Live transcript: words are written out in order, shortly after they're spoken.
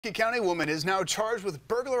County woman is now charged with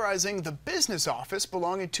burglarizing the business office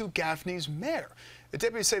belonging to Gaffney's mayor. The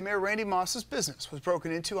deputies say Mayor Randy Moss's business was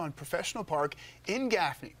broken into on Professional Park in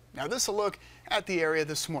Gaffney. Now this is a look at the area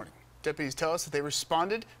this morning. Deputies tell us that they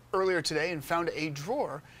responded earlier today and found a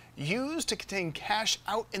drawer used to contain cash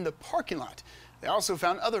out in the parking lot. They also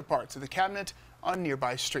found other parts of the cabinet on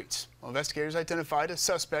nearby streets. Well, investigators identified a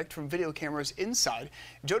suspect from video cameras inside.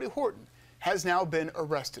 Jody Horton has now been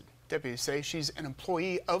arrested. Deputies say she's an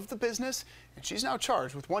employee of the business, and she's now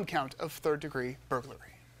charged with one count of third-degree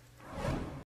burglary.